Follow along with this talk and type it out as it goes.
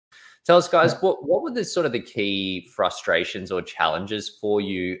Tell us, guys, what were the sort of the key frustrations or challenges for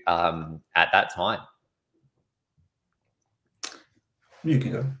you at that time? You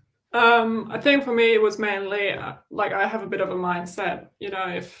can go. I think for me, it was mainly like I have a bit of a mindset,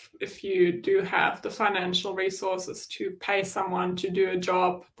 if you do have the financial resources to pay someone to do a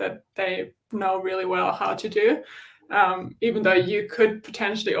job that they know really well how to do, even though you could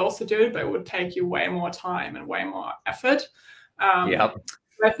potentially also do it, but it would take you way more time and way more effort. Yep.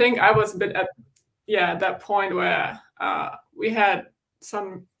 I think I was a bit at that point where we had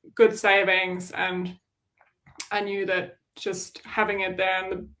some good savings, and I knew that just having it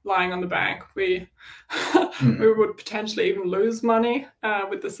there and lying on the bank, we would potentially even lose money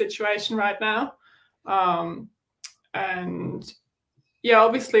with the situation right now. And yeah,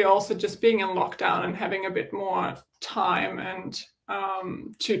 obviously also just being in lockdown and having a bit more time and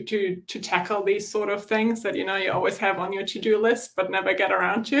to tackle these sort of things that you always have on your to-do list but never get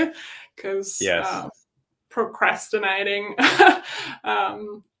around to, because procrastinating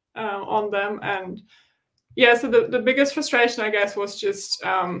on them. And yeah, so the biggest frustration, I guess, was just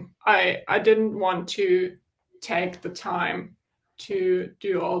I didn't want to take the time to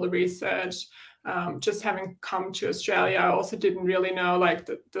do all the research. Just having come to Australia, I also didn't really know like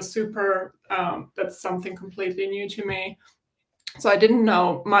the super, that's something completely new to me. So I didn't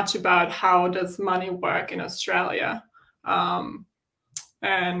know much about how does money work in Australia. And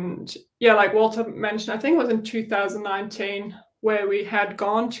yeah, like Walter mentioned, I think it was in 2019 where we had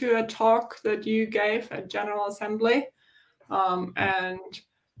gone to a talk that you gave at General Assembly. And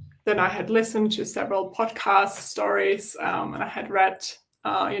then I had listened to several podcast stories, and I had read,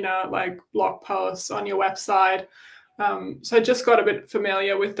 like blog posts on your website. So I just got a bit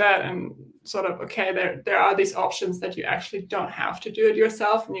familiar with that and sort of, okay, there are these options that you actually don't have to do it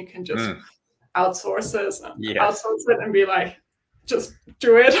yourself, and you can just outsource it and be like, just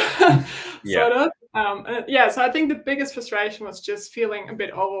do it. Sort of. So I think the biggest frustration was just feeling a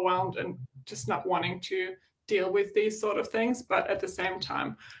bit overwhelmed and just not wanting to deal with these sort of things, but at the same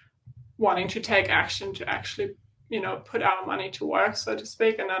time wanting to take action to actually, put our money to work, so to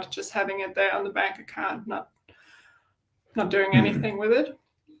speak, and not just having it there on the bank account, not doing anything with it.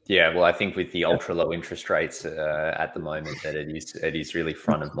 Yeah, well, I think with the ultra low interest rates at the moment, that it is really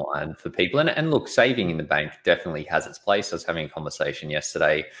front of mind for people. And look, saving in the bank definitely has its place. I was having a conversation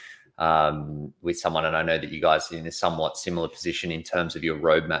yesterday with someone, and I know that you guys are in a somewhat similar position in terms of your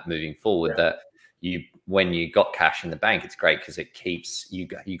roadmap moving forward. That when you got cash in the bank, it's great because it keeps you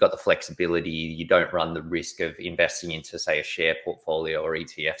got the flexibility. You don't run the risk of investing into, say, a share portfolio or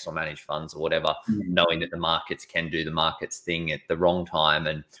ETFs or managed funds or whatever, knowing that the markets can do the markets thing at the wrong time,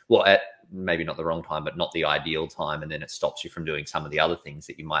 and maybe not the wrong time, but not the ideal time, and then it stops you from doing some of the other things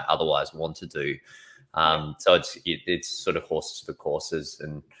that you might otherwise want to do. So it's sort of horses for courses,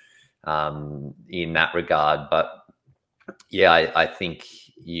 and in that regard. But yeah, I think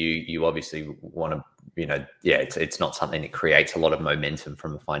you obviously want to, it's not something that creates a lot of momentum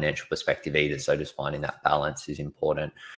from a financial perspective either. So just finding that balance is important.